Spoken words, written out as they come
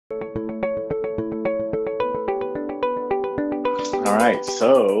All right,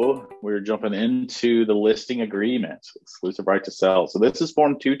 so we're jumping into the listing agreement, exclusive right to sell. So this is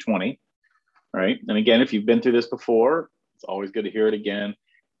Form 220, right? And again, if you've been through this before, it's always good to hear it again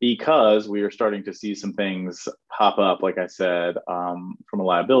because we are starting to see some things pop up, like I said, from a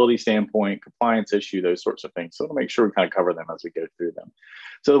liability standpoint, compliance issue, those sorts of things. So to make sure we kind of cover them as we go through them.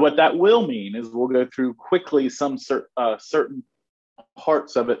 So what that will mean is we'll go through quickly some certain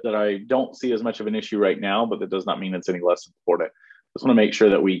parts of it that I don't see as much of an issue right now, but that does not mean it's any less important. Just want to make sure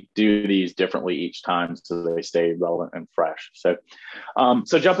that we do these differently each time so they stay relevant and fresh. So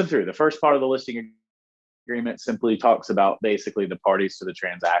jumping through, the first part of the listing agreement simply talks about basically the parties to the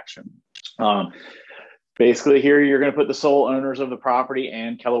transaction. Basically here, you're going to put the sole owners of the property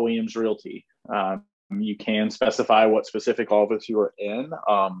and Keller Williams Realty. You can specify what specific office you are in.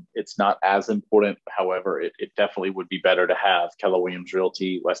 It's not as important. However, it definitely would be better to have Keller Williams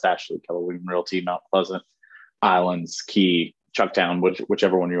Realty, West Ashley, Keller Williams Realty, Mount Pleasant, Islands, Key, Chucktown,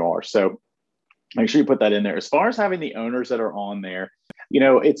 whichever one you are. So make sure you put that in there. As far as having the owners that are on there,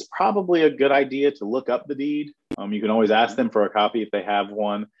 it's probably a good idea to look up the deed. You can always ask them for a copy if they have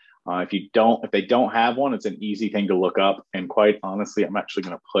one. If they don't have one, it's an easy thing to look up. And quite honestly, I'm actually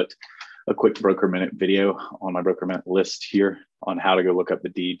going to put a quick Broker Minute video on my Broker Minute list here on how to go look up the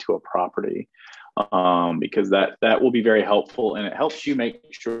deed to a property, because that will be very helpful, and it helps you make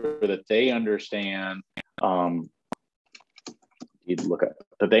sure that they understand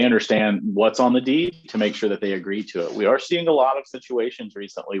that they understand what's on the deed to make sure that they agree to it. We are seeing a lot of situations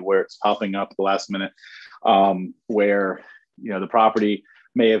recently where it's popping up at the last minute, where the property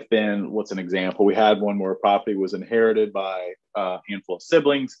may have been, what's an example? We had one where a property was inherited by a handful of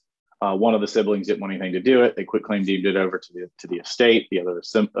siblings. One of the siblings didn't want anything to do it. They quitclaim deeded it over to the estate. The other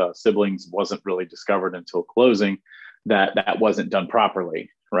siblings wasn't really discovered until closing that wasn't done properly,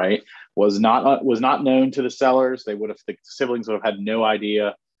 right? Was not known to the sellers. The siblings would have had no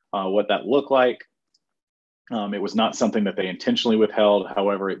idea what that looked like. It was not something that they intentionally withheld.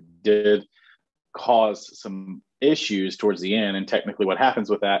 However, it did cause some issues towards the end. And technically what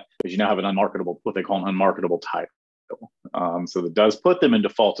happens with that is you now have what they call an unmarketable title. So that does put them in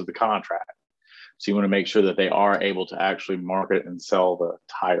default of the contract. So you want to make sure that they are able to actually market and sell the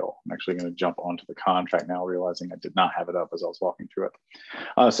title. I'm actually going to jump onto the contract now, realizing I did not have it up as I was walking through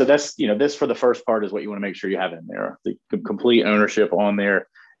it. So that's, this for the first part is what you want to make sure you have in there, the complete ownership on there.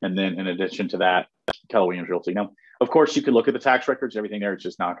 And then in addition to that, Keller Williams Realty. Now, of course, you could look at the tax records, everything there. It's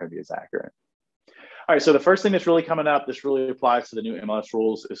just not going to be as accurate. All right, so the first thing that's really coming up, this really applies to the new MLS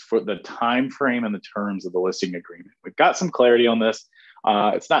rules, is for the time frame and the terms of the listing agreement. We've got some clarity on this.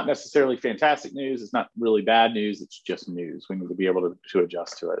 It's not necessarily fantastic news. It's not really bad news. It's just news. We need to be able to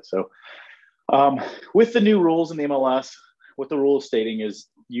adjust to it. So with the new rules in the MLS, what the rule is stating is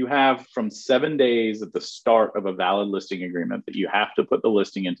you have from 7 days at the start of a valid listing agreement that you have to put the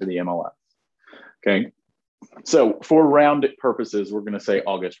listing into the MLS. Okay, so for rounded purposes, we're going to say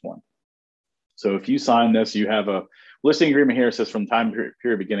August 1. So if you sign this, you have a listing agreement here. It says from time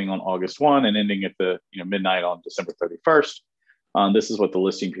period beginning on August 1 and ending at the midnight on December 31st. This is what the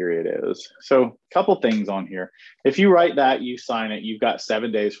listing period is. So a couple things on here. If you write that, you sign it, you've got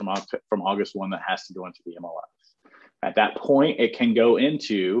 7 days from August 1 that has to go into the MLS. At that point, it can go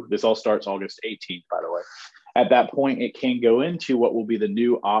into, this all starts August 18th, by the way. At that point, it can go into what will be the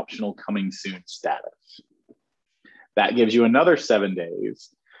new optional coming soon status. That gives you another 7 days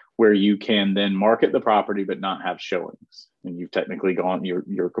where you can then market the property but not have showings. And you've technically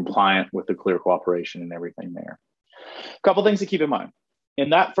you're compliant with the clear cooperation and everything there. A couple things to keep in mind.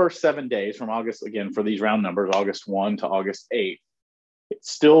 In that first 7 days from August, again, for these round numbers, August 1 to August 8,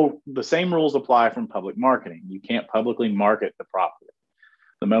 it's still the same rules apply from public marketing. You can't publicly market the property.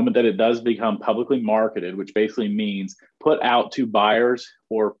 The moment that it does become publicly marketed, which basically means put out to buyers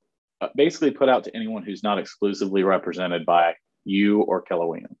or basically put out to anyone who's not exclusively represented by you or Keller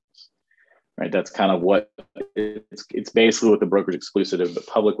Williams, right? That's kind of what it's basically what the brokerage exclusive. The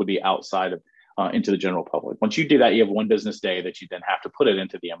public would be outside of into the general public. Once you do that, you have 1 business day that you then have to put it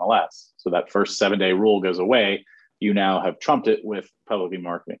into the MLS. So that first 7 day rule goes away. You now have trumped it with publicly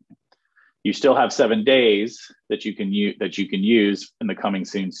marketing. You still have 7 days that you can use in the coming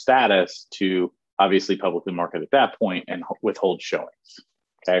soon status to obviously publicly market at that point and withhold showings.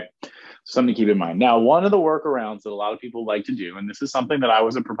 Okay, something to keep in mind. Now, one of the workarounds that a lot of people like to do, and this is something that I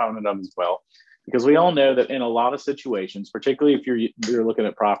was a proponent of as well, because we all know that in a lot of situations, particularly if you're looking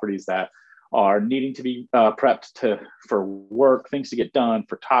at properties that are needing to be prepped for work, things to get done,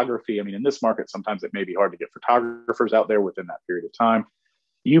 photography. I mean, in this market, sometimes it may be hard to get photographers out there within that period of time.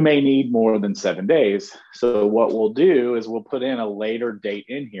 You may need more than 7 days. So what we'll do is we'll put in a later date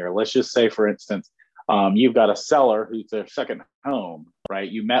in here. Let's just say, for instance, You've got a seller who's their second home, right?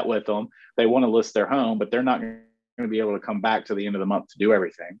 You met with them, they want to list their home, but they're not going to be able to come back to the end of the month to do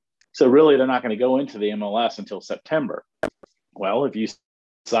everything. So really, they're not going to go into the MLS until September. Well, if you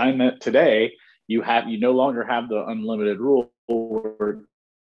sign that today, you no longer have the unlimited rule where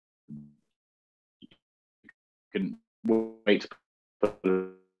you can wait to put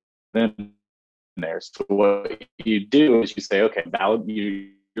it in there. So what you do is you say, okay,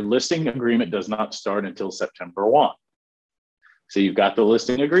 your listing agreement does not start until September 1. So you've got the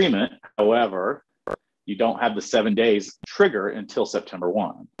listing agreement. However, you don't have the 7 days trigger until September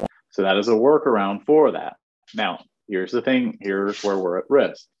 1. So that is a workaround for that. Now, here's the thing. Here's where we're at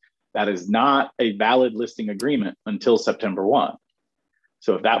risk. That is not a valid listing agreement until September 1.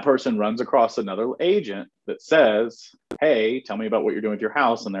 So if that person runs across another agent that says, hey, tell me about what you're doing with your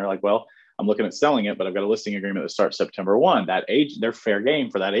house. And they're like, well, I'm looking at selling it, but I've got a listing agreement that starts September 1. That agent, they're fair game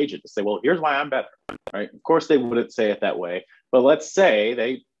for that agent to say, well, here's why I'm better, right? Of course, they wouldn't say it that way. But let's say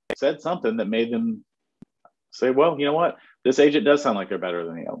they said something that made them say, well, you know what? This agent does sound like they're better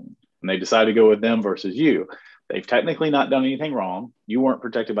than the other one. And they decide to go with them versus you. They've technically not done anything wrong. You weren't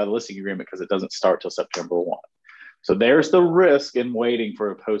protected by the listing agreement because it doesn't start till September 1. So there's the risk in waiting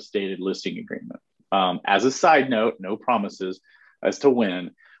for a post-dated listing agreement. As a side note, no promises as to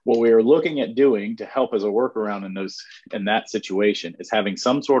when. What we are looking at doing to help as a workaround in that situation is having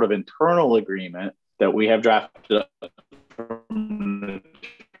some sort of internal agreement that we have drafted up from an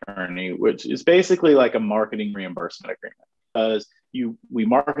attorney, which is basically like a marketing reimbursement agreement. Because we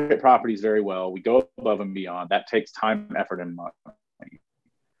market properties very well, we go above and beyond. That takes time, effort, and money.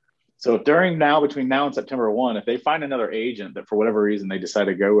 So if between now and September 1, if they find another agent that for whatever reason they decide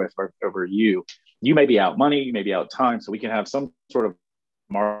to go with over you may be out money, you may be out time. So we can have some sort of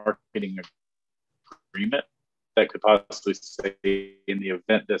marketing agreement that could possibly say in the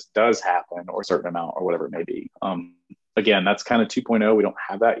event this does happen or a certain amount or whatever it may be. Again, that's kind of 2.0. We don't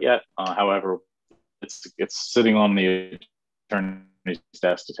have that yet. However, it's sitting on the attorney's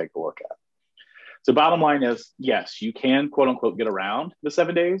desk to take a look at. So bottom line is, yes, you can quote unquote get around the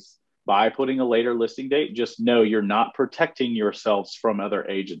 7 days by putting a later listing date. Just know you're not protecting yourselves from other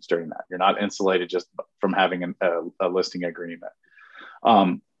agents during that. You're not insulated just from having a listing agreement.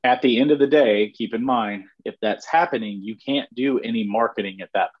 At the end of the day, keep in mind, if that's happening, you can't do any marketing at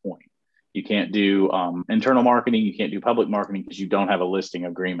that point. You can't do internal marketing. You can't do public marketing because you don't have a listing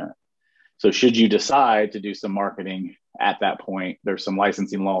agreement. So should you decide to do some marketing at that point, there's some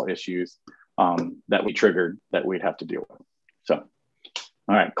licensing law issues that we triggered that we'd have to deal with. So,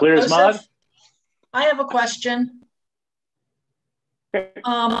 all right, clear as mud? I have a question. In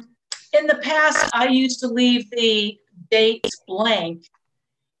the past, I used to leave the dates blank.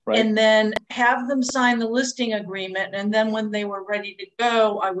 Right. And then have them sign the listing agreement. And then when they were ready to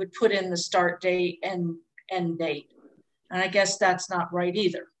go, I would put in the start date and end date. And I guess that's not right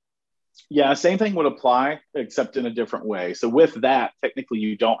either. Yeah, same thing would apply, except in a different way. So with that, technically,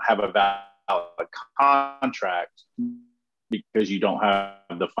 you don't have a valid contract because you don't have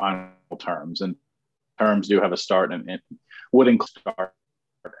the final terms. And terms do have a start and end, would include start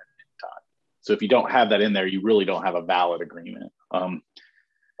and end time. So if you don't have that in there, you really don't have a valid agreement.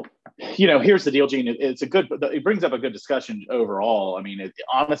 Here's the deal, Gene. It brings up a good discussion overall. I mean,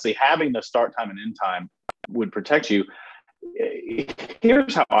 honestly, having the start time and end time would protect you.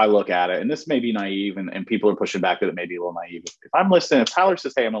 Here's how I look at it, and this may be naive, and people are pushing back that it may be a little naive. If Tyler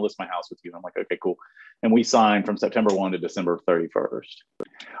says, hey, I'm gonna list my house with you, and I'm like, okay, cool. And we sign from September 1 to December 31st.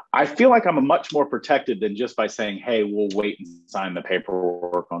 I feel like I'm much more protected than just by saying, hey, we'll wait and sign the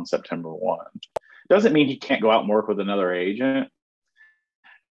paperwork on September 1. Doesn't mean he can't go out and work with another agent.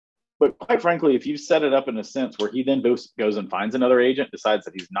 But quite frankly, if you set it up in a sense where he then goes and finds another agent, decides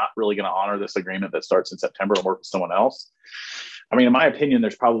that he's not really going to honor this agreement that starts in September and work with someone else, I mean, in my opinion,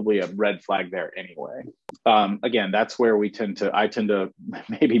 there's probably a red flag there anyway. Again, that's where I tend to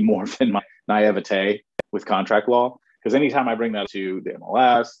maybe morph in my naivete with contract law, because anytime I bring that to the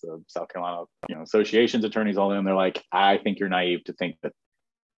MLS, the South Carolina associations attorneys, all of them, they're like, I think you're naive to think that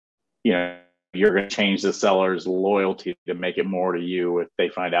you're going to change the seller's loyalty to make it more to you if they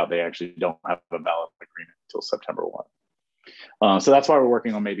find out they actually don't have a valid agreement until September 1. So that's why we're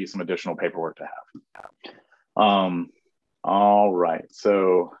working on maybe some additional paperwork to have. All right.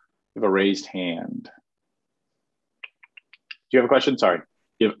 So we have a raised hand. Do you have a question? Sorry.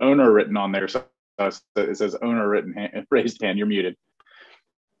 You have owner written on there. So it says owner raised hand. You're muted.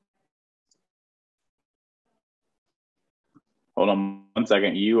 Hold on 1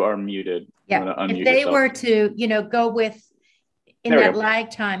 second. You are muted. Yeah. If they were to, go with in that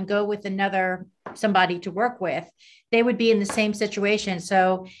lag time go with somebody to work with, they would be in the same situation.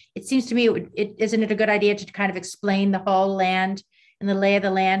 So it seems to me, isn't it a good idea to kind of explain the whole land and the lay of the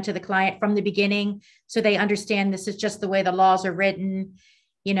land to the client from the beginning, so they understand this is just the way the laws are written.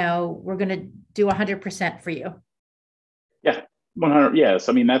 You know, we're going to do 100% for you. Yeah, 100. Yes.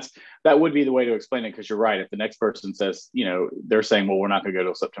 I mean, that would be the way to explain it, because you're right. If the next person says, you know, they're saying, well, we're not going to go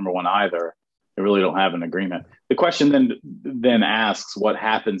till September 1 either, they really don't have an agreement. The question then asks, what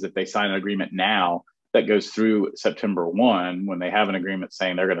happens if they sign an agreement now that goes through September 1, when they have an agreement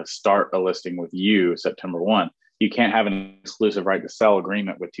saying they're going to start a listing with you September 1? You can't have an exclusive right to sell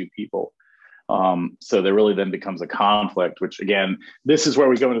agreement with two people. So there really then becomes a conflict, which again, this is where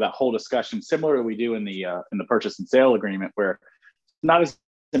we go into that whole discussion, similar to we do in the purchase and sale agreement, where it's not as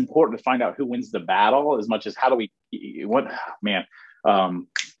important to find out who wins the battle as much as how do we,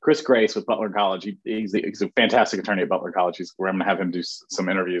 Chris Grace with Butler College, he's a fantastic attorney at Butler College. Where I'm going to have him do some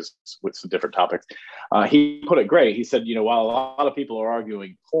interviews with some different topics. He put it great. He said, you know, while a lot of people are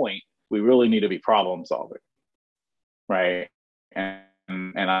arguing point, we really need to be problem solving. Right. And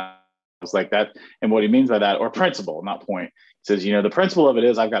I was like that. And what he means by that, or principle, not point, he says, you know, the principle of it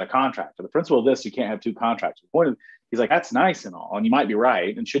is I've got a contract. Or the principle of this, you can't have two contracts. The point of, he's like, that's nice and all. And you might be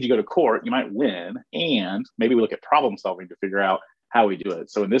right. And should you go to court, you might win. And maybe we look at problem solving to figure out how we do it.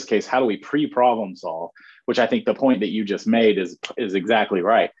 So in this case, how do we pre-problem solve? Which I think the point that you just made is exactly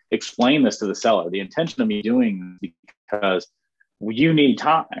right. Explain this to the seller. The intention of me doing this because you need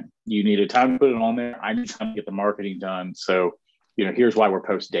time. You needed time to put it on there. I need time to get the marketing done. So, you know, here's why we're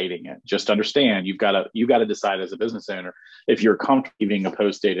post-dating it. Just understand, you've got to decide as a business owner if you're comfortable leaving a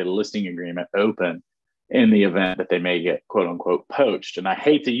post-dated listing agreement open in the event that they may get quote unquote poached. And I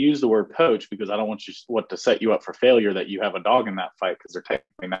hate to use the word poach because I don't want to set you up for failure that you have a dog in that fight, because they're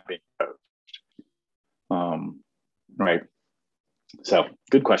technically not being poached. Right. So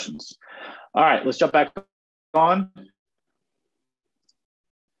good questions. All right, let's jump back on.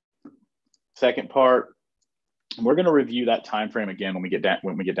 Second part, we're going to review that time frame again when we get down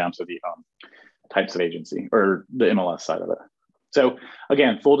to the types of agency, or the MLS side of it. So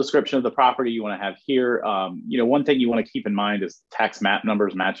again, full description of the property you want to have here. You know, one thing you want to keep in mind is tax map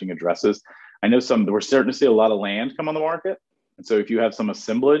numbers matching addresses. I know we're starting to see a lot of land come on the market, and so if you have some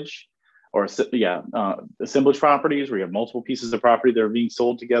assemblage assemblage properties where you have multiple pieces of property that are being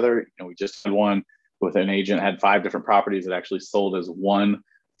sold together. You know, we just had one with an agent had 5 different properties that actually sold as one.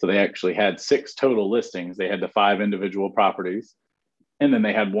 So they actually had 6 total listings. They had the 5 individual properties, and then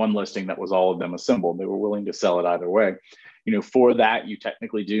they had one listing that was all of them assembled. They were willing to sell it either way. You know, for that, you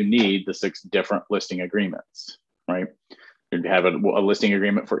technically do need the 6 different listing agreements, right? You'd have a listing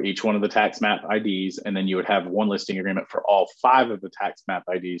agreement for each one of the tax map IDs, and then you would have one listing agreement for all 5 of the tax map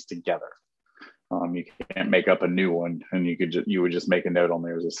IDs together. You can't make up a new one, and you would just make a note on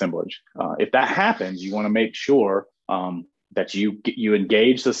there as assemblage. If that happens, you want to make sure that you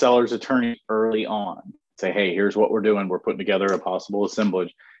engage the seller's attorney early on. Say, hey, here's what we're doing. We're putting together a possible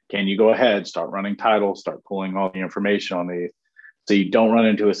assemblage. Can you go ahead, start running titles, start pulling all the information on these, so you don't run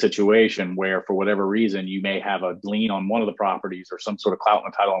into a situation where, for whatever reason, you may have a lien on one of the properties or some sort of clout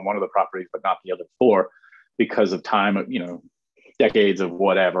and title on one of the properties, but not the other 4 because of time, you know, decades of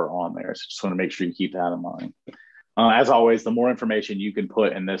whatever on there. So just want to make sure you keep that in mind. As always, the more information you can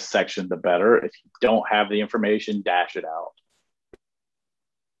put in this section, the better. If you don't have the information, dash it out.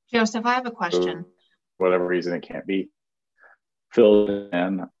 Joseph, I have a question. For whatever reason, it can't be filled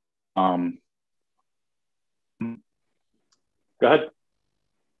in. Go ahead.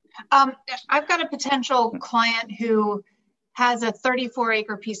 I've got a potential client who has a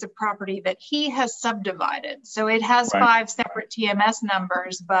 34-acre piece of property that he has subdivided. So it has 5 separate TMS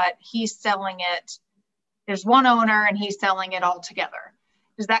numbers, but he's selling it. There's one owner and he's selling it all together.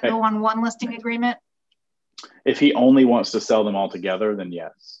 Does that go on one listing agreement? If he only wants to sell them all together, then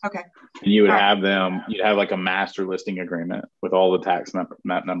yes. Okay. And you would have them, you'd have like a master listing agreement with all the tax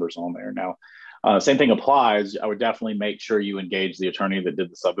map numbers on there. Now, same thing applies. I would definitely make sure you engage the attorney that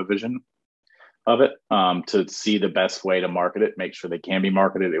did the subdivision of it to see the best way to market it, make sure they can be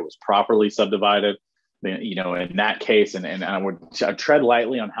marketed. It was properly subdivided. Then, you know, in that case, and I would tread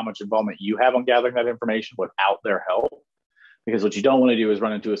lightly on how much involvement you have on gathering that information without their help. Because what you don't want to do is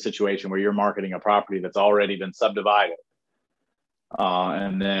run into a situation where you're marketing a property that's already been subdivided.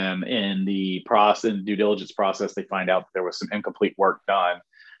 And then in the due diligence process, they find out that there was some incomplete work done.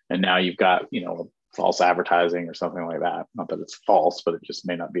 And now you've got, you know, false advertising or something like that. Not that it's false, but it just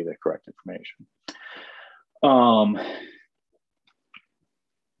may not be the correct information.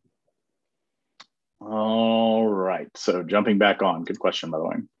 All right. So jumping back on, good question, by the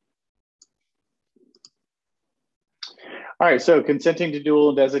way. All right, so consenting to dual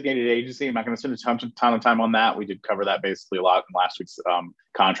and designated agency. I'm not going to spend a ton of time on that. We did cover that basically a lot in last week's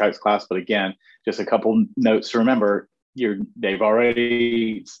contracts class. But again, just a couple notes to remember. They've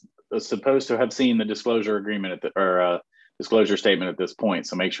already supposed to have seen the disclosure agreement disclosure statement at this point.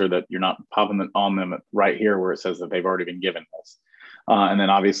 So make sure that you're not popping it on them right here where it says that they've already been given this. And then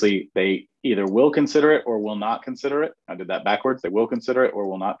obviously they either will consider it or will not consider it. I did that backwards. They will consider it or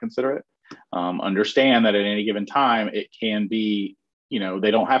will not consider it. Understand that at any given time, it can be,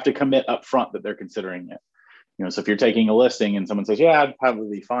 they don't have to commit up front that they're considering it. So if you're taking a listing and someone says, yeah, I'd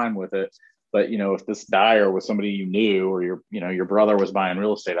probably be fine with it. But, if this buyer was somebody you knew, or your brother was buying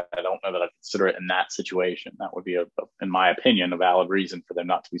real estate, I don't know that I'd consider it in that situation. That would be, in my opinion, a valid reason for them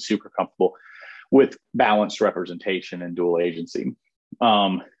not to be super comfortable with balanced representation and dual agency.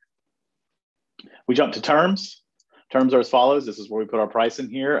 We jump to terms. Terms are as follows. This is where we put our price in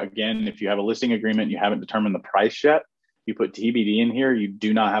here. Again, if you have a listing agreement and you haven't determined the price yet, you put TBD in here, you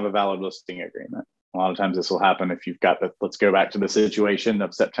do not have a valid listing agreement. A lot of times this will happen if you've got let's go back to the situation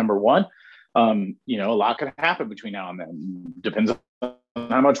of September 1. A lot could happen between now and then. Depends on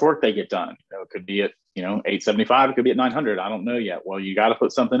how much work they get done. It could be at, $875, it could be at $900. I don't know yet. Well, you got to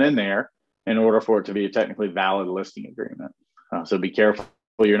put something in there in order for it to be a technically valid listing agreement. So be careful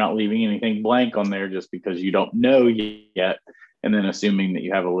you're not leaving anything blank on there just because you don't know yet, and then assuming that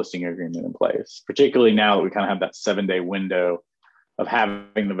you have a listing agreement in place, particularly now that we kind of have that 7-day window of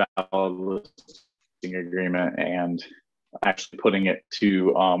having the valid listing agreement and actually putting it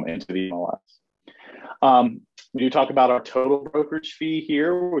into the MLS. We do talk about our total brokerage fee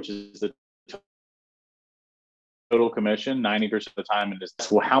here, which is the total commission 90% of the time, and is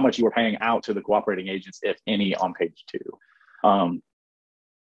how much you are paying out to the cooperating agents, if any, on page 2.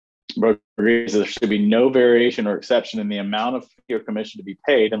 There should be no variation or exception in the amount of fee or commission to be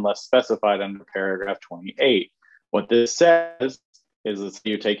paid unless specified under paragraph 28. What this says is that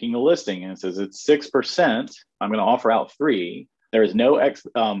you're taking a listing and it says it's 6%. I'm going to offer out 3. There is no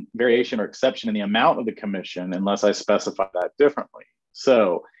variation or exception in the amount of the commission unless I specify that differently.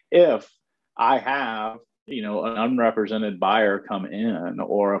 So if I have, an unrepresented buyer come in,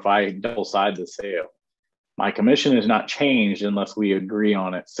 or if I double side the sale, my commission is not changed unless we agree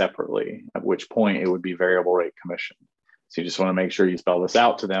on it separately, at which point it would be variable rate commission. So you just want to make sure you spell this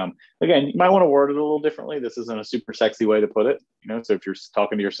out to them. Again, you might want to word it a little differently. This isn't a super sexy way to put it. So if you're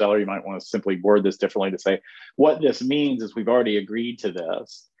talking to your seller, you might want to simply word this differently to say, what this means is we've already agreed to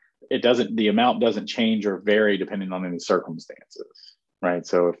this. The amount doesn't change or vary depending on any circumstances, right?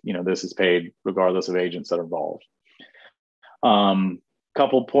 So if, this is paid regardless of agents that are involved.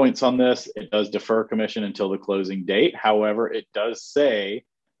 Couple points on this. It does defer commission until the closing date. However, it does say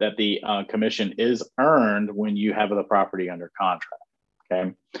that the commission is earned when you have the property under contract.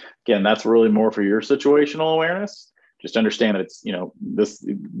 Okay. Again, that's really more for your situational awareness. Just understand that it's,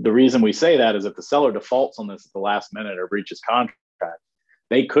 the reason we say that is if the seller defaults on this at the last minute or breaches contract,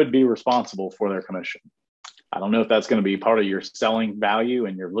 they could be responsible for their commission. I don't know if that's going to be part of your selling value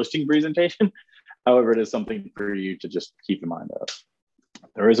and your listing presentation. However, it is something for you to just keep in mind of.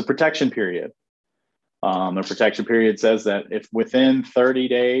 There is a protection period. The protection period says that if within 30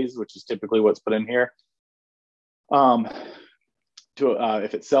 days, which is typically what's put in here,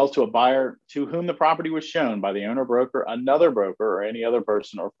 if it sells to a buyer to whom the property was shown by the owner, broker, another broker, or any other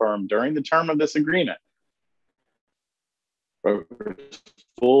person or firm during the term of this agreement, broker's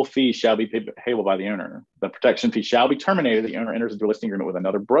full fee shall be payable by the owner. The protection fee shall be terminated. The owner enters into a listing agreement with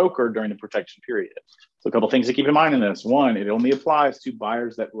another broker during the protection period. So a couple of things to keep in mind in this. One, it only applies to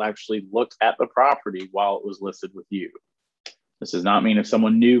buyers that actually looked at the property while it was listed with you. This does not mean if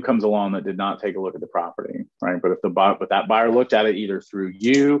someone new comes along that did not take a look at the property, right? But if that buyer looked at it either through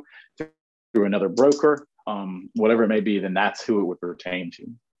you, through another broker, whatever it may be, then that's who it would pertain to.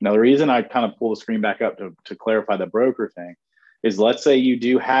 Now, the reason I kind of pull the screen back up to clarify the broker thing is, let's say you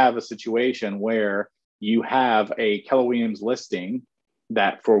do have a situation where you have a Keller Williams listing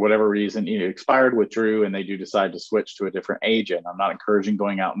that for whatever reason expired, withdrew, and they do decide to switch to a different agent. I'm not encouraging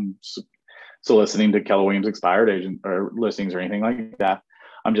going out and soliciting to Keller Williams expired agent or listings or anything like that.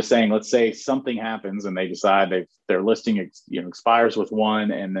 I'm just saying, let's say something happens and they decide their listing expires with one,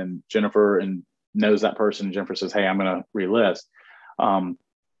 and then Jennifer knows that person, and Jennifer says, hey, I'm going to relist.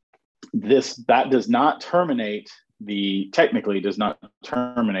 That does not technically does not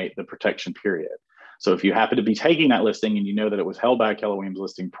terminate the protection period. So if you happen to be taking that listing and you know that it was held by a Keller Williams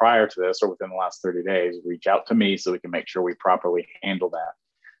listing prior to this or within the last 30 days, reach out to me so we can make sure we properly handle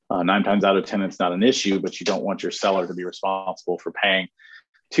that. 9 times out of 10, it's not an issue, but you don't want your seller to be responsible for paying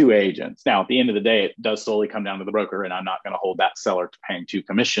 2 agents. Now, at the end of the day, it does solely come down to the broker, and I'm not going to hold that seller to paying 2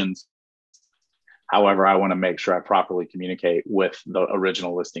 commissions. However, I want to make sure I properly communicate with the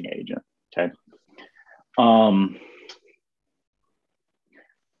original listing agent. Okay.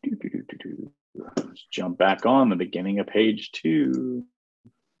 Let's jump back on the beginning of page 2.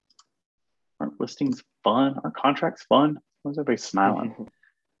 Aren't listings fun? Aren't contracts fun? Why is everybody smiling?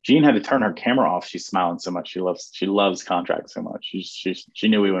 Jean had to turn her camera off. She's smiling so much. She loves contracts so much. She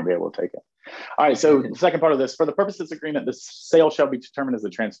knew we wouldn't be able to take it. All right. So the second part of this, for the purpose of this agreement, the sale shall be determined as a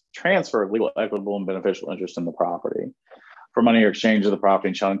transfer of legal, equitable, and beneficial interest in the property for money or exchange of the property,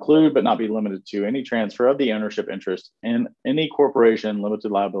 and shall include but not be limited to any transfer of the ownership interest in any corporation, limited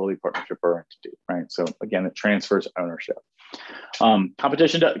liability partnership, or entity. Right. So again, it transfers ownership.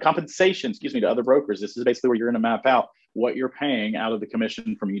 Compensation to other brokers. This is basically where you're going to map out what you're paying out of the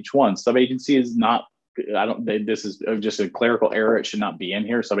commission from each one. Sub-agency is not, this is just a clerical error. It should not be in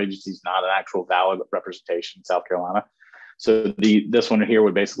here. Sub-agency is not an actual valid representation in South Carolina. So this one here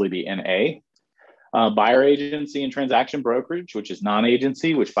would basically be NA. Buyer agency and transaction brokerage, which is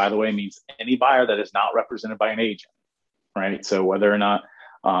non-agency, which by the way means any buyer that is not represented by an agent, right? So whether or not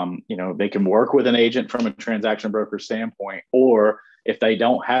they can work with an agent from a transaction broker standpoint, or if they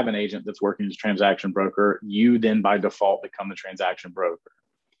don't have an agent that's working as a transaction broker, you then by default become the transaction broker.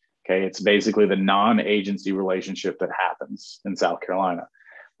 Okay, it's basically the non-agency relationship that happens in South Carolina.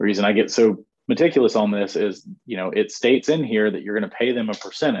 The reason I get so meticulous on this is, it states in here that you're going to pay them a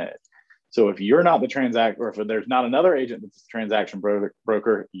percentage. So if you're not the transaction, or if there's not another agent that's a transaction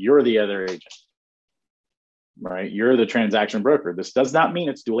broker, you're the other agent. Right? You're the transaction broker. This does not mean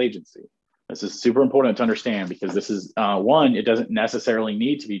it's dual agency. This is super important to understand, because this is one, it doesn't necessarily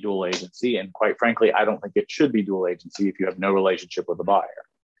need to be dual agency. And quite frankly, I don't think it should be dual agency if you have no relationship with the buyer.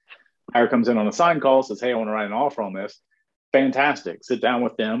 Buyer comes in on a sign call, says, hey, I want to write an offer on this. Fantastic. Sit down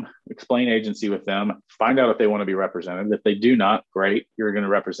with them, explain agency with them, find out if they want to be represented. If they do not, great. You're going to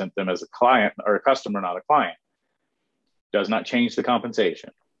represent them as a client or a customer, not a client. Does not change the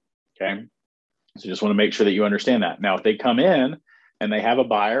compensation. Okay. So just want to make sure that you understand that. Now, if they come in and they have a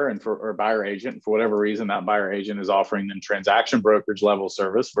buyer or buyer agent, and for whatever reason, that buyer agent is offering them transaction brokerage level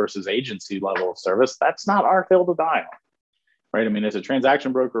service versus agency level of service, that's not our hill to die on, right? I mean, as a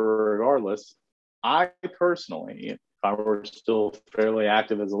transaction broker, regardless, I personally, if I were still fairly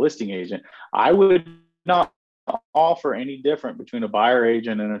active as a listing agent, I would not offer any different between a buyer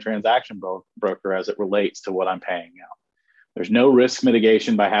agent and a transaction broker as it relates to what I'm paying out. There's no risk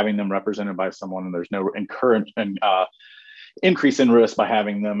mitigation by having them represented by someone, and there's no increase in risk by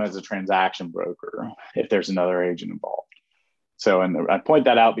having them as a transaction broker if there's another agent involved. So, and I point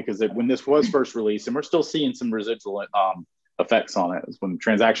that out because when this was first released, and we're still seeing some residual effects on it, is when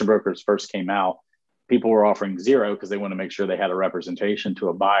transaction brokers first came out, people were offering zero because they want to make sure they had a representation to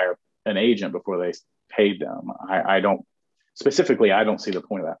a buyer, an agent, before they paid them. I don't see the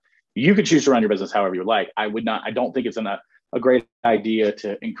point of that. You could choose to run your business however you like. I don't think it's a great idea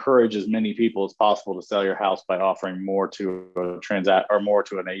to encourage as many people as possible to sell your house by offering more to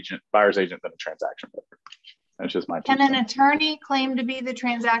an agent, buyer's agent, than a transaction broker. That's just my opinion. Can an attorney claim to be the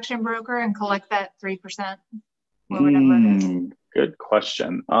transaction broker and collect that 3%? Or whatever it is? Good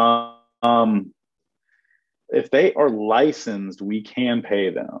question. If they are licensed, we can pay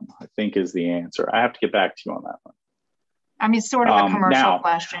them, I think is the answer. I have to get back to you on that one. I mean, sort of a commercial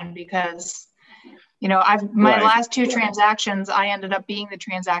question, because my last 2 transactions, I ended up being the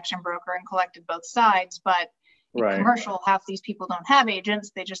transaction broker and collected both sides. But in commercial, half these people don't have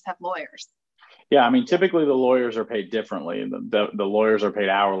agents; they just have lawyers. Yeah, I mean, typically the lawyers are paid differently. The lawyers are paid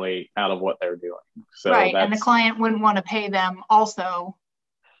hourly out of what they're doing. So right, and the client wouldn't want to pay them also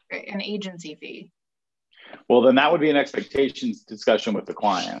an agency fee. Well, then that would be an expectations discussion with the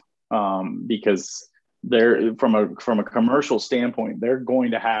client, because they're from a commercial standpoint, they're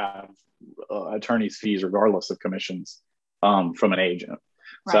going to have attorney's fees regardless of commissions from an agent.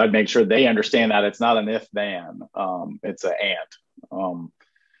 Right. So I'd make sure they understand that it's not an if then, it's an and.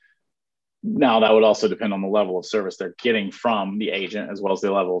 Now that would also depend on the level of service they're getting from the agent, as well as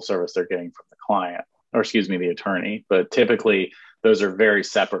the level of service they're getting from the client, or the attorney. But typically those are very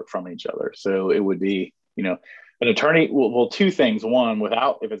separate from each other. So it would be, an attorney, well, 2 things. One,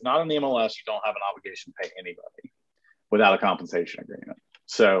 if it's not in the MLS, you don't have an obligation to pay anybody without a compensation agreement.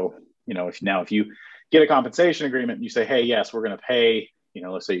 So, if you get a compensation agreement and you say, hey, yes, we're going to pay,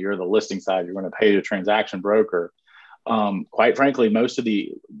 let's say you're the listing side, you're going to pay the transaction broker. Quite frankly, most of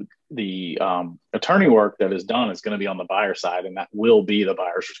the attorney work that is done is going to be on the buyer side, and that will be the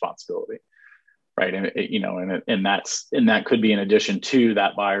buyer's responsibility. Right. And that could be in addition to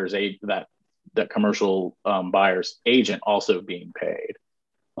that buyer's that commercial buyer's agent also being paid.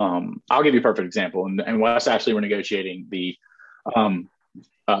 I'll give you a perfect example. And Wes, actually, we're negotiating the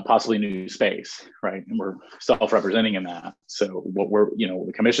possibly new space, right? And we're self-representing in that. So what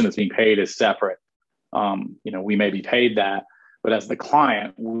the commission that's being paid is separate. We may be paid that, but as the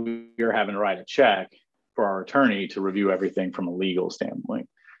client, we're having to write a check for our attorney to review everything from a legal standpoint.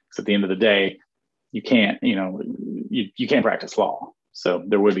 Because at the end of the day, you can't practice law. So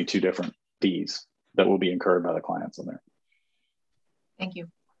there would be two different fees that will be incurred by the clients on there. Thank you.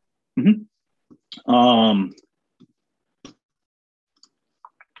 Mm-hmm.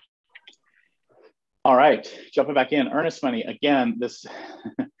 All right, jumping back in, earnest money. Again, this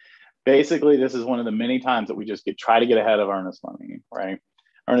basically, this is one of the many times that we just try to get ahead of earnest money, right?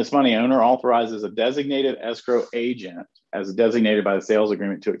 Earnest money, owner authorizes a designated escrow agent as designated by the sales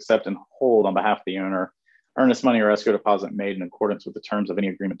agreement to accept and hold on behalf of the owner earnest money or escrow deposit made in accordance with the terms of any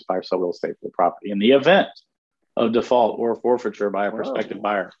agreement to buy or sell real estate for the property. In the event of default or forfeiture by a prospective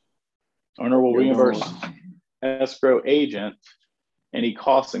buyer, owner will reimburse escrow agent any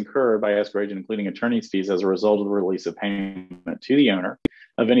costs incurred by escrow agent, including attorney's fees, as a result of the release of payment to the owner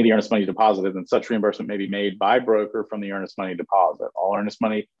of any of the earnest money deposited, and such reimbursement may be made by broker from the earnest money deposit. All earnest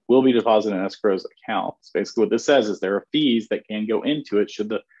money will be deposited in escrow's accounts. Basically, what this says is there are fees that can go into it should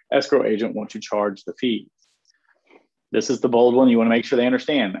the escrow agent want to charge the fees. This is the bold one you want to make sure they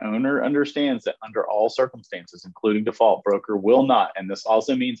understand. Owner understands that under all circumstances, including default, broker will not, and this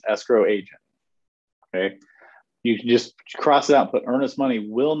also means escrow agent, okay? You can just cross it out, put earnest money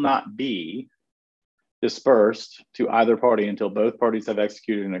will not be dispersed to either party until both parties have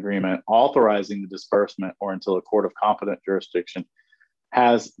executed an agreement authorizing the disbursement or until a court of competent jurisdiction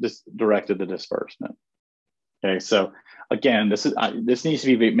has directed the disbursement. Okay, so again, this needs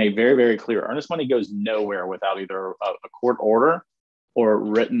to be made very, very clear. Earnest money goes nowhere without either a court order or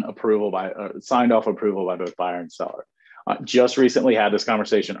written approval signed off approval by both buyer and seller. Just recently had this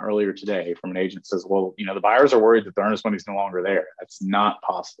conversation earlier today from an agent says, well, the buyers are worried that the earnest money is no longer there. That's not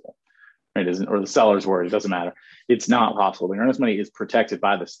possible. It isn't, or the seller's worried, it doesn't matter. It's not possible. The earnest money is protected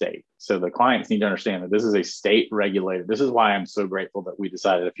by the state. So the clients need to understand that this is a state regulated. This is why I'm so grateful that we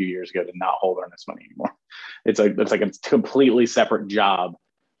decided a few years ago to not hold earnest money anymore. It's like a completely separate job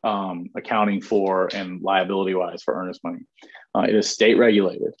accounting for and liability wise for earnest money. It is state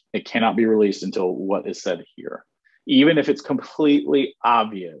regulated. It cannot be released until what is said here. Even if it's completely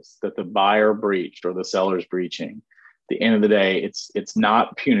obvious that the buyer breached or the seller's breaching, at the end of the day, it's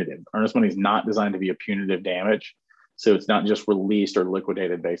not punitive. Earnest money is not designed to be a punitive damage. So it's not just released or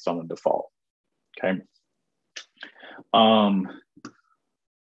liquidated based on the default. Okay. All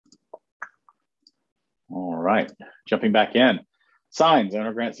right, jumping back in. Signs.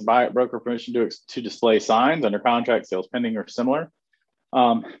 Owner grants the buyer broker permission to display signs under contract, sales pending, or similar.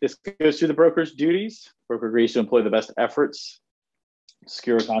 This goes through the broker's duties. Broker agrees to employ the best efforts to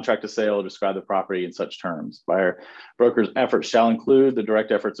secure a contract of sale or describe the property in such terms. Broker's efforts shall include the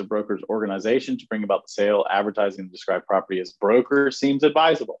direct efforts of broker's organization to bring about the sale, advertising the described property as broker seems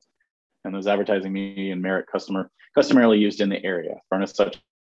advisable, and those advertising media and merit customarily used in the area. Furnish such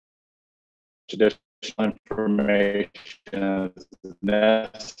additional information as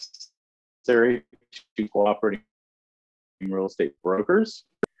necessary to cooperating real estate brokers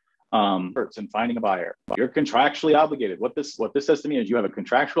in finding a buyer. You're contractually obligated. What this says to me is you have a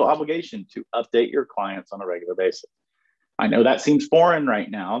contractual obligation to update your clients on a regular basis. I know that seems foreign right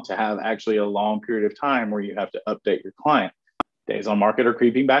now to have actually a long period of time where you have to update your client. Days on market are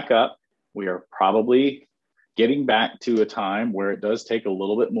creeping back up. We are probably getting back to a time where it does take a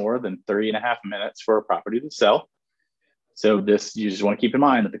little bit more than 3.5 minutes for a property to sell. So this, you just want to keep in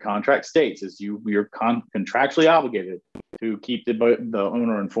mind that the contract states is you're contractually obligated to keep the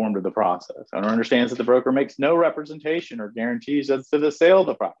owner informed of the process. Owner understands that the broker makes no representation or guarantees as to the sale of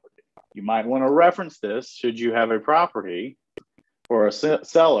the property. You might want to reference this should you have a property or a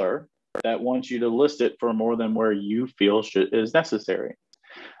seller that wants you to list it for more than where you feel is necessary.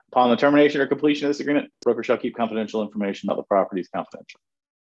 Upon the termination or completion of this agreement, broker shall keep confidential information about the properties confidential.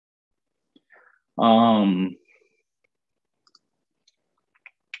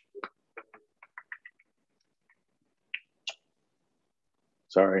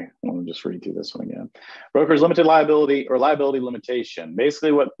 Sorry, I want to just read through this one again. Broker's limited liability or liability limitation.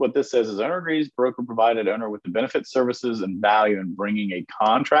 Basically, what this says is owner agrees broker provided owner with the benefits, services, and value in bringing a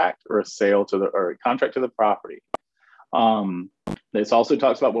contract or a sale to a contract to the property. This also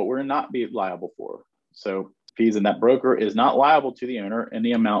talks about what we're not be liable for. So fees, and that broker is not liable to the owner in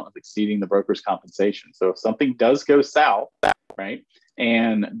the amount of exceeding the broker's compensation. So if something does go south, right,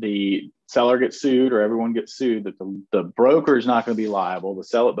 and the seller gets sued or everyone gets sued, that the broker is not going to be liable.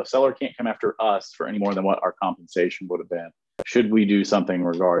 The seller can't come after us for any more than what our compensation would have been should we do something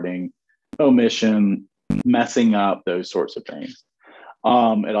regarding omission, messing up, those sorts of things.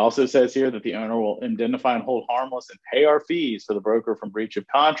 It also says here that the owner will indemnify and hold harmless and pay our fees for the broker from breach of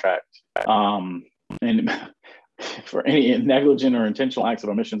contract. And for any negligent or intentional acts of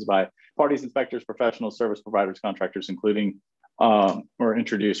omissions by parties, inspectors, professional service providers, contractors, including or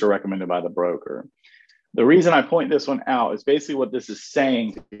introduced or recommended by the broker. The reason I point this one out is basically what this is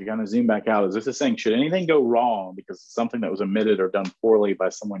saying. If you're going to zoom back out, is this is saying, should anything go wrong because it's something that was omitted or done poorly by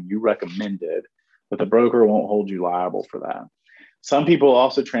someone you recommended, that the broker won't hold you liable for that. Some people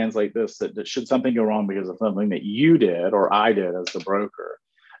also translate this that should something go wrong because of something that you did or I did as the broker.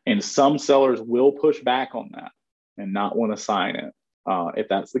 And some sellers will push back on that and not want to sign it. If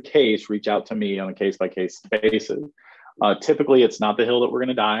that's the case, reach out to me on a case-by-case basis. Typically, it's not the hill that we're going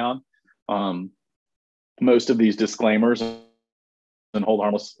to die on. Most of these disclaimers and hold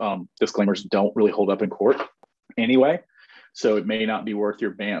harmless disclaimers don't really hold up in court anyway. So it may not be worth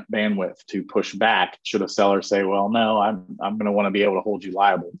your bandwidth to push back should a seller say, well, no, I'm going to want to be able to hold you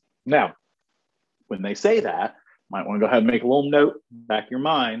liable. Now, when they say that, you might want to go ahead and make a little note back in your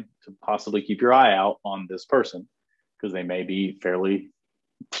mind to possibly keep your eye out on this person, because they may be fairly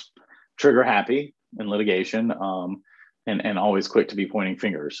trigger happy in litigation and always quick to be pointing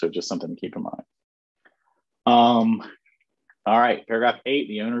fingers. So just something to keep in mind. All right, paragraph 8,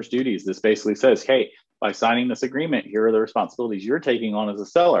 the owner's duties. This basically says, hey, by signing this agreement, here are the responsibilities you're taking on as a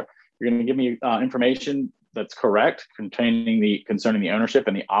seller. You're going to give me information that's correct concerning the ownership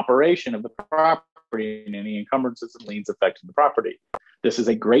and the operation of the property and any encumbrances and liens affecting the property. This is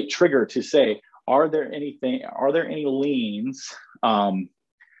a great trigger to say, are there any liens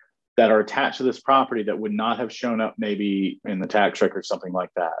that are attached to this property that would not have shown up maybe in the tax record or something like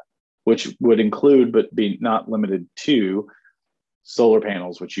that, which would include but be not limited to solar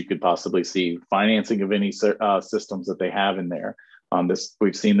panels, which you could possibly see, financing of any systems that they have in there.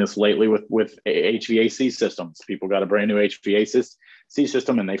 We've seen this lately with HVAC systems. People got a brand new HVAC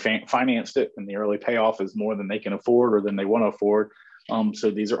system and they financed it, and the early payoff is more than they can afford or than they want to afford. So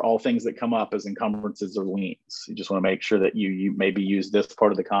these are all things that come up as encumbrances or liens. You just want to make sure that you maybe use this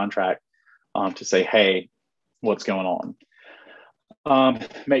part of the contract to say, hey, what's going on?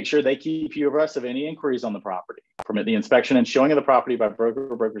 Make sure they keep you abreast of any inquiries on the property. Permit the inspection and showing of the property by broker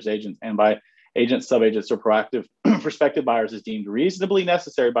or broker's agents and by agents, subagents, or prospective buyers is deemed reasonably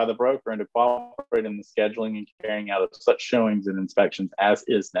necessary by the broker, and to cooperate in the scheduling and carrying out of such showings and inspections as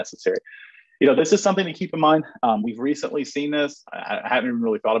is necessary. This is something to keep in mind. We've recently seen this. I hadn't even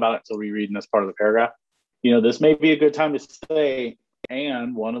really thought about it until rereading this part of the paragraph. This may be a good time to say,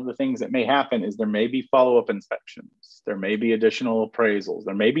 and one of the things that may happen is there may be follow-up inspections. There may be additional appraisals.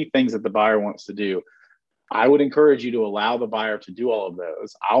 There may be things that the buyer wants to do. I would encourage you to allow the buyer to do all of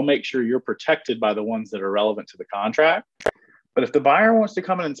those. I'll make sure you're protected by the ones that are relevant to the contract. But if the buyer wants to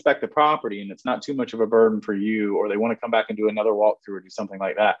come and inspect the property and it's not too much of a burden for you, or they want to come back and do another walkthrough or do something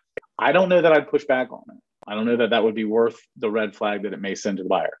like that, I don't know that I'd push back on it. I don't know that that would be worth the red flag that it may send to the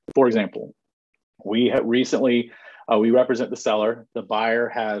buyer. For example, we have recently, we represent the seller. The buyer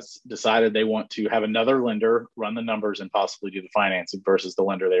has decided they want to have another lender run the numbers and possibly do the financing versus the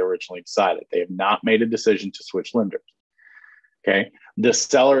lender they originally decided. They have not made a decision to switch lenders. Okay. The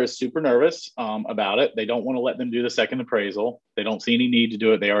seller is super nervous about it. They don't want to let them do the second appraisal. They don't see any need to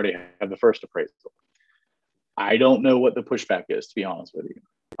do it. They already have the first appraisal. I don't know what the pushback is, to be honest with you.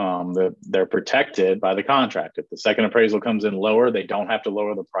 They're protected by the contract. If the second appraisal comes in lower, they don't have to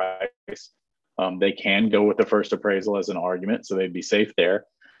lower the price. They can go with the first appraisal as an argument, so they'd be safe there.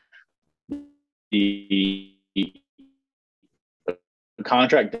 The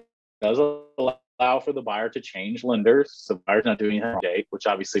contract does allow for the buyer to change lenders, so the buyer's not doing anything today, which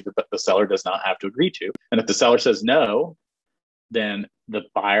obviously the seller does not have to agree to. And if the seller says no, then the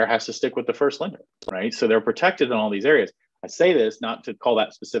buyer has to stick with the first lender, right? So they're protected in all these areas. I say this not to call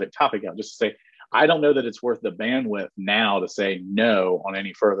that specific topic out, just to say, I don't know that it's worth the bandwidth now to say no on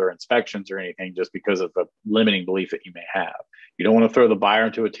any further inspections or anything just because of the limiting belief that you may have. You don't want to throw the buyer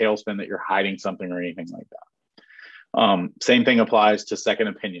into a tailspin that you're hiding something or anything like that. Same thing applies to second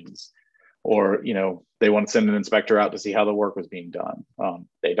opinions, or they want to send an inspector out to see how the work was being done.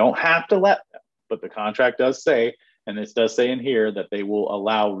 They don't have to let them, but the contract does say, and this does say in here, that they will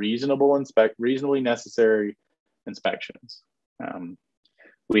allow reasonably necessary inspections.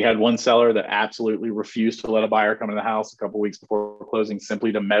 We had one seller that absolutely refused to let a buyer come to the house a couple of weeks before closing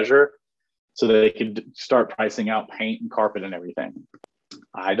simply to measure so that they could start pricing out paint and carpet and everything.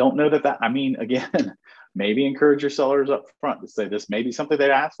 I don't know that again, maybe encourage your sellers up front to say this may be something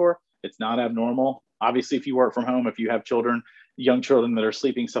they'd ask for. It's not abnormal. Obviously, if you work from home, if you have children, young children that are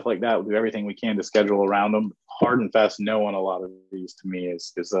sleeping, stuff like that, we'll do everything we can to schedule around them. Hard and fast no on a lot of these, to me,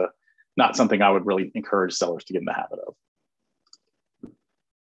 is not something I would really encourage sellers to get in the habit of.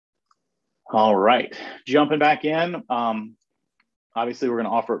 All right, jumping back in. Obviously, we're going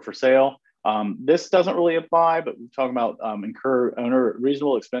to offer it for sale. This doesn't really apply, but we're talking about incur owner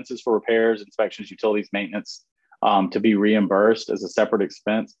reasonable expenses for repairs, inspections, utilities, maintenance to be reimbursed as a separate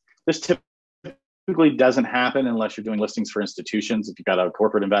expense. This typically doesn't happen unless you're doing listings for institutions. If you've got a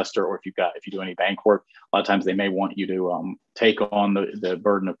corporate investor, or if you do any bank work, a lot of times they may want you to take on the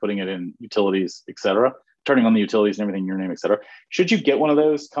burden of putting it in utilities, et cetera, turning on the utilities and everything in your name, et cetera. Should you get one of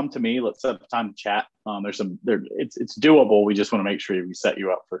those, come to me. Let's set up time to chat. It's doable. We just want to make sure we set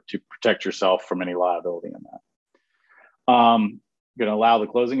you up to protect yourself from any liability in that. Going to allow the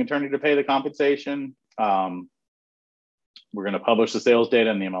closing attorney to pay the compensation. We're going to publish the sales data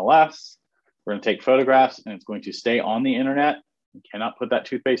in the MLS. We're going to take photographs, and it's going to stay on the internet. You cannot put that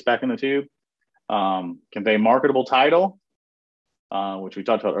toothpaste back in the tube. Convey marketable title, which we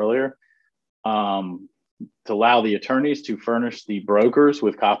talked about earlier. To allow the attorneys to furnish the brokers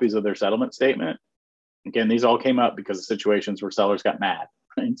with copies of their settlement statement. Again, these all came up because of situations where sellers got mad.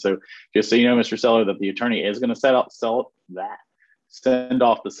 Right? So just so you know, Mr. Seller, that the attorney is going to send off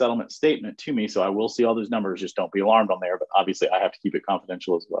the settlement statement to me. So I will see all those numbers. Just don't be alarmed on there. But obviously, I have to keep it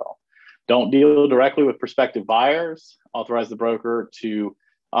confidential as well. Don't deal directly with prospective buyers. Authorize the broker to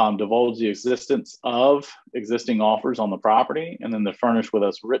divulge the existence of existing offers on the property, and then to furnish with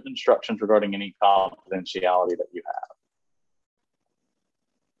us written instructions regarding any confidentiality that you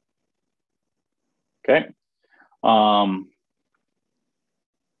have. Okay. All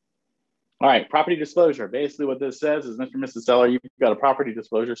right, property disclosure. Basically what this says is, Mr. and Mrs. Seller, you've got a property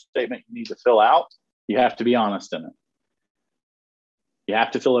disclosure statement you need to fill out. You have to be honest in it. You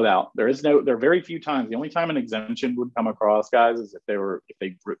have to fill it out. There are very few times. The only time an exemption would come across, guys, is if they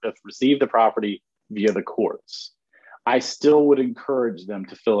received the property via the courts. I still would encourage them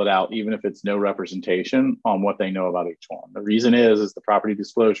to fill it out, even if it's no representation on what they know about each one. The reason is the property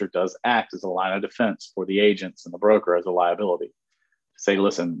disclosure does act as a line of defense for the agents and the broker as a liability. Say,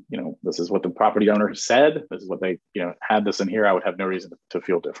 listen, this is what the property owner said. This is what they, had this in here. I would have no reason to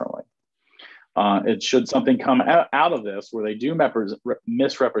feel differently. It should something come out of this where they do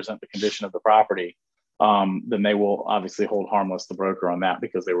misrepresent the condition of the property, then they will obviously hold harmless the broker on that,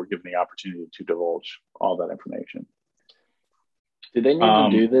 because they were given the opportunity to divulge all that information. Do they need to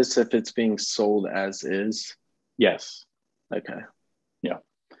do this if it's being sold as is? Yes. Okay. Yeah.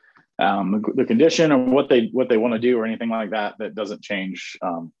 The condition or what they want to do or anything like that doesn't change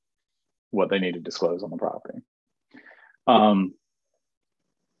what they need to disclose on the property.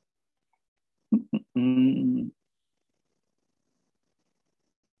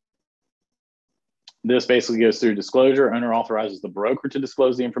 This basically goes through disclosure. Owner authorizes the broker to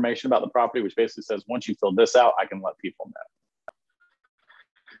disclose the information about the property, which basically says, once you fill this out, I can let people know.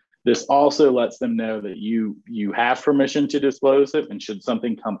 This also lets them know that you have permission to disclose it, and should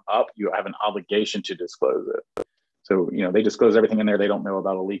something come up, you have an obligation to disclose it. So, they disclose everything in there. They don't know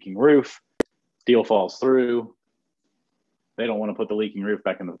about a leaking roof. Deal falls through. They don't want to put the leaking roof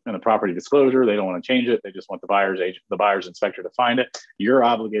back in the property disclosure. They don't want to change it. They just want the buyer's inspector to find it. You're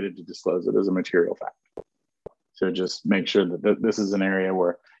obligated to disclose it as a material fact. So just make sure that this is an area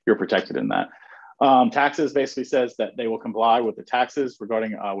where you're protected in that. Taxes basically says that they will comply with the taxes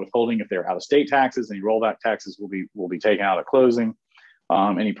regarding withholding if they're out-of-state taxes. Any rollback taxes will be taken out at closing.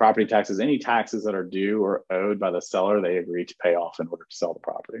 Any property taxes, any taxes that are due or owed by the seller, they agree to pay off in order to sell the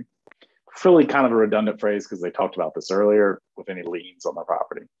property. Really kind of a redundant phrase because they talked about this earlier with any liens on the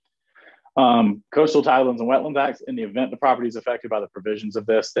property. Coastal Tidelands and Wetlands Act, in the event the property is affected by the provisions of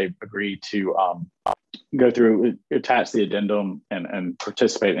this, they agree to go through, attach the addendum and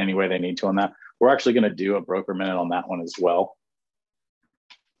participate in any way they need to on that. We're actually going to do a broker minute on that one as well.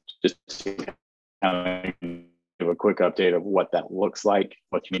 Just to kind of give a quick update of what that looks like,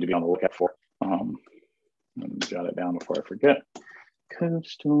 what you need to be on the lookout for. Let me jot it down before I forget.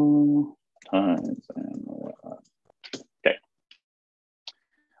 Coastal Tides and Wetlands. Okay.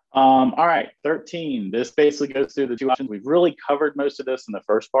 All right, 13. This basically goes through the two options. We've really covered most of this in the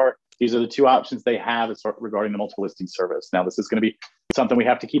first part. These are the two options they have regarding the multiple listing service. Now, this is going to be something we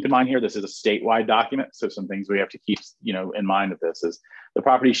have to keep in mind here. This is a statewide document, so some things we have to keep, in mind of this is the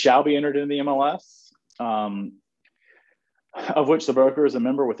property shall be entered in the MLS, of which the broker is a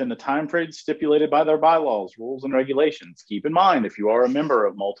member within the time frame stipulated by their bylaws, rules, and regulations. Keep in mind, if you are a member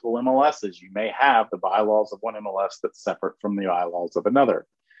of multiple MLSs, you may have the bylaws of one MLS that's separate from the bylaws of another.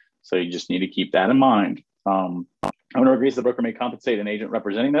 So you just need to keep that in mind. Owner agrees the broker may compensate an agent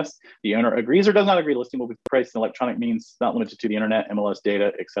representing this. The owner agrees or does not agree listing will be priced in electronic means, not limited to the internet, MLS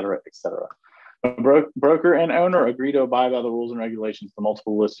data, et cetera, et cetera. Broker and owner agree to abide by the rules and regulations of the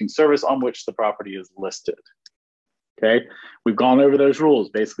multiple listing service on which the property is listed. Okay, we've gone over those rules.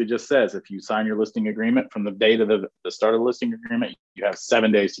 Basically just says if you sign your listing agreement from the date of the start of the listing agreement, you have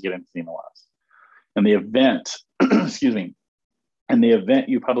 7 days to get into the MLS. In the event, excuse me, in the event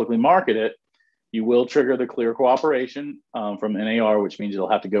you publicly market it, you will trigger the clear cooperation from NAR, which means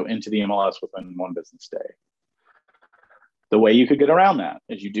you'll have to go into the MLS within 1 business day. The way you could get around that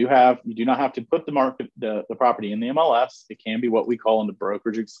is you do not have to put the property in the MLS. It can be what we call the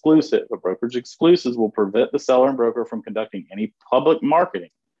brokerage exclusive. A brokerage exclusive will prevent the seller and broker from conducting any public marketing,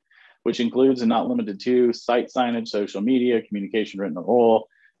 which includes and not limited to site signage, social media, communication written or oral,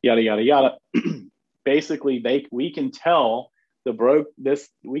 yada, yada, yada. Basically, we can tell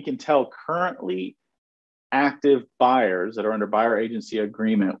currently active buyers that are under buyer agency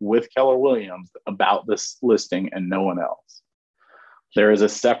agreement with Keller Williams about this listing and no one else. There is a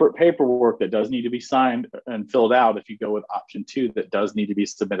separate paperwork that does need to be signed and filled out if you go with option 2 that does need to be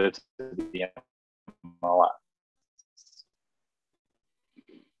submitted to the MLS.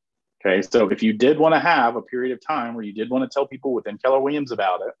 Okay, so if you did want to have a period of time where you did want to tell people within Keller Williams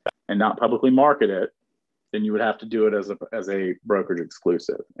about it and not publicly market it, then you would have to do it as a brokerage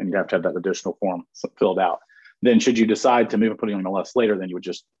exclusive, and you have to have that additional form filled out. Then should you decide to move and putting on MLS later, then you would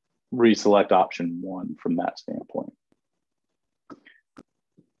just reselect option 1 from that standpoint.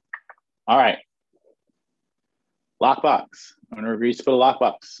 All right. Lockbox. Owner agrees to put a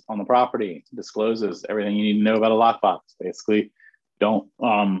lockbox on the property, discloses everything you need to know about a lockbox. Basically, don't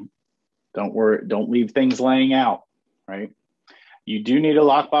leave things laying out, right? You do need a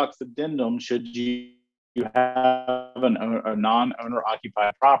lockbox addendum should you have a non-owner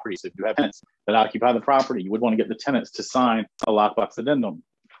occupied property. So if you have tenants that occupy the property, you would want to get the tenants to sign a lockbox addendum.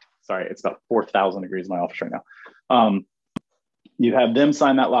 Sorry, it's about 4,000 degrees in my office right now. You have them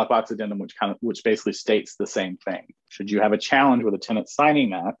sign that lockbox addendum, which basically states the same thing. Should you have a challenge with a tenant signing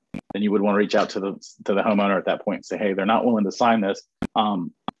that, then you would want to reach out to the homeowner at that point and say, hey, they're not willing to sign this.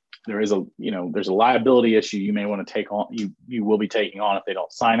 There's a liability issue you may want to take on. You will be taking on if they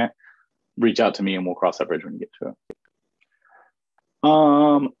don't sign it. Reach out to me and we'll cross that bridge when you get to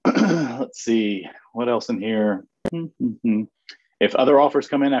it. Let's see what else in here. If other offers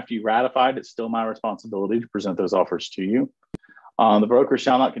come in after you ratified, it's still my responsibility to present those offers to you. The broker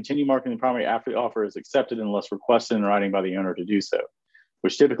shall not continue marketing the property after the offer is accepted unless requested in writing by the owner to do so,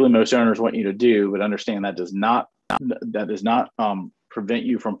 which typically most owners want you to do, but understand that does not prevent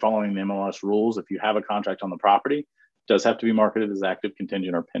you from following the MLS rules. If you have a contract on the property, it does have to be marketed as active,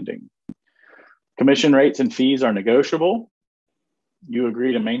 contingent, or pending. Commission rates and fees are negotiable. You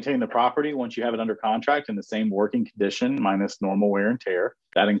agree to maintain the property once you have it under contract in the same working condition minus normal wear and tear.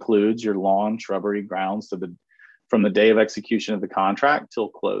 That includes your lawn, shrubbery, grounds from the day of execution of the contract till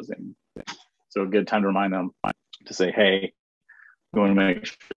closing. So a good time to remind them to say, hey, we want to make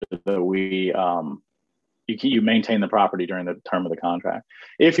sure that you maintain the property during the term of the contract.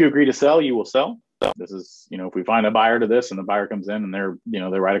 If you agree to sell, you will sell. This is, if we find a buyer to this and the buyer comes in and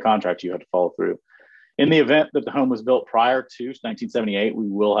they write a contract, you have to follow through. In the event that the home was built prior to 1978, we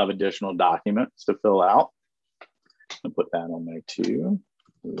will have additional documents to fill out. I'll put that on there too.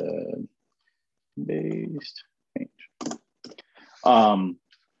 Lead-based change.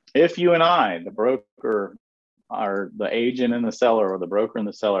 If you and I, the broker, are the agent and the seller, or the broker and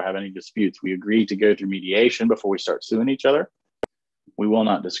the seller have any disputes, we agree to go through mediation before we start suing each other. We will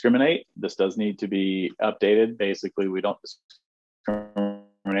not discriminate. This does need to be updated. Basically, we don't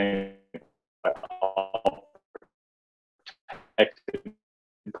discriminate by all protected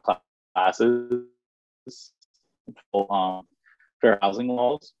classes, fair housing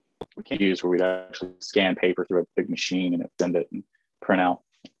laws. We can't use where we'd actually scan paper through a big machine and send it and print out.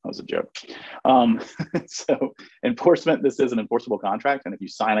 That was a joke. So enforcement, this is an enforceable contract. And if you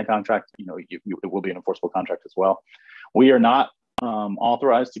sign a contract, it will be an enforceable contract as well. We are not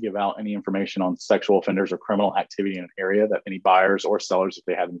authorized to give out any information on sexual offenders or criminal activity in an area that any buyers or sellers, if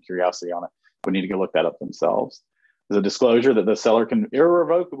they have any curiosity on it, would need to go look that up themselves. There's a disclosure that the seller can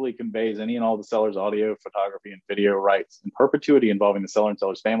irrevocably conveys any and all the seller's audio, photography, and video rights in perpetuity involving the seller and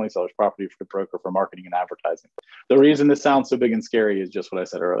seller's family, seller's property for the broker for marketing and advertising. The reason this sounds so big and scary is just what I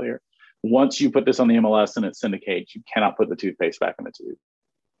said earlier. Once you put this on the MLS and it syndicates, you cannot put the toothpaste back in the tube.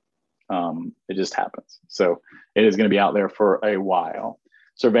 It just happens. So it is going to be out there for a while.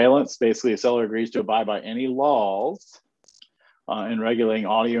 Surveillance, basically a seller agrees to abide by any laws in regulating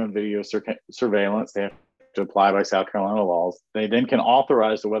audio and video surveillance. They have to apply by South Carolina laws. They then can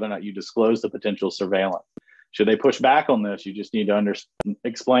authorize to whether or not you disclose the potential surveillance. Should they push back on this, you just need to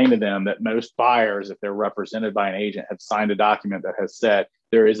explain to them that most buyers, if they're represented by an agent, have signed a document that has said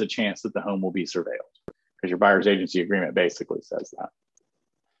there is a chance that the home will be surveilled, because your buyer's agency agreement basically says that.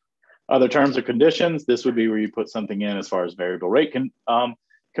 Other terms or conditions, this would be where you put something in as far as variable rate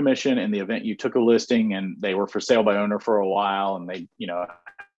commission in the event you took a listing and they were for sale by owner for a while and they,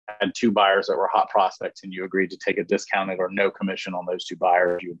 had 2 buyers that were hot prospects and you agreed to take a discounted or no commission on those 2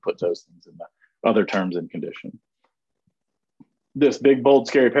 buyers, you would put those things in the other terms and conditions. This big, bold,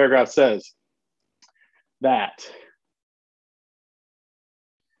 scary paragraph says that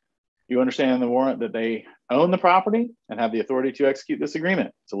you understand in the warrant that they own the property and have the authority to execute this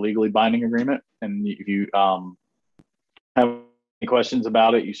agreement. It's a legally binding agreement. And if you have any questions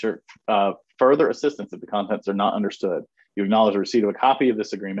about it, you search further assistance if the contents are not understood. You acknowledge the receipt of a copy of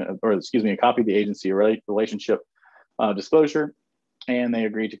this agreement, or excuse me, a copy of the agency relationship disclosure, and they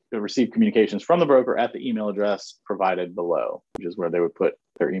agree to receive communications from the broker at the email address provided below, which is where they would put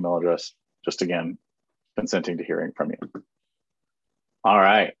their email address, just again, consenting to hearing from you. All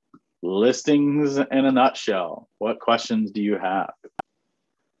right, listings in a nutshell. What questions do you have?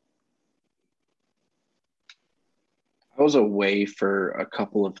 I was away for a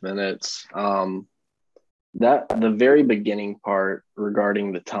couple of minutes. The very beginning part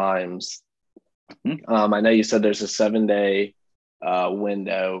regarding the times, I know you said there's a 7-day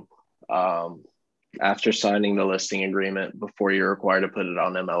window after signing the listing agreement before you're required to put it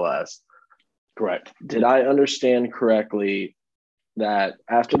on MLS. Correct. Did I understand correctly that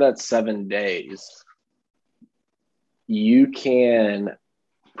after that 7 days, you can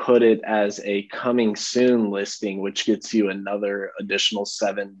put it as a coming soon listing, which gets you another additional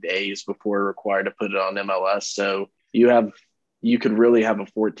 7 days before you're required to put it on MLS? So you could really have a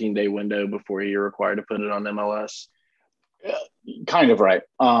 14-day window before you're required to put it on MLS? Kind of right.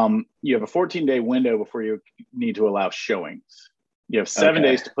 You have a 14-day window before you need to allow showings. You have 7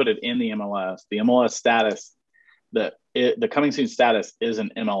 days to put it in the MLS. The MLS status, the coming soon status is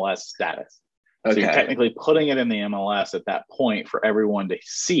an MLS status. So you're technically putting it in the MLS at that point for everyone to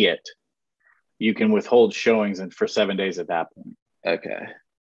see it. You can withhold showings for 7 days at that point. Okay.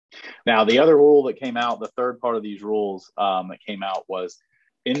 Now, the other rule that came out, the third part of these rules that came out was,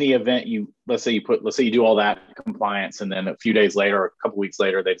 in the event let's say you do all that compliance, and then a few days later or a couple weeks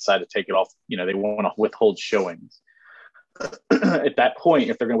later, they decide to take it off, they want to withhold showings. At that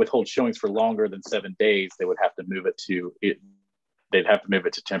point, if they're going to withhold showings for longer than 7 days, they would have to move it to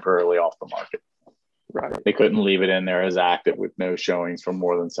temporarily off the market. Right. They couldn't leave it in there as active with no showings for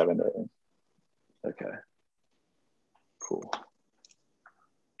more than 7 days. Okay. Cool.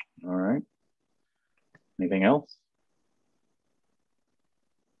 All right. Anything else?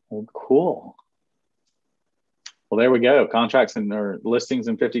 Well, cool. Well, there we go. Contracts or listings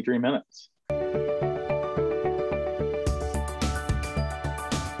in 53 minutes.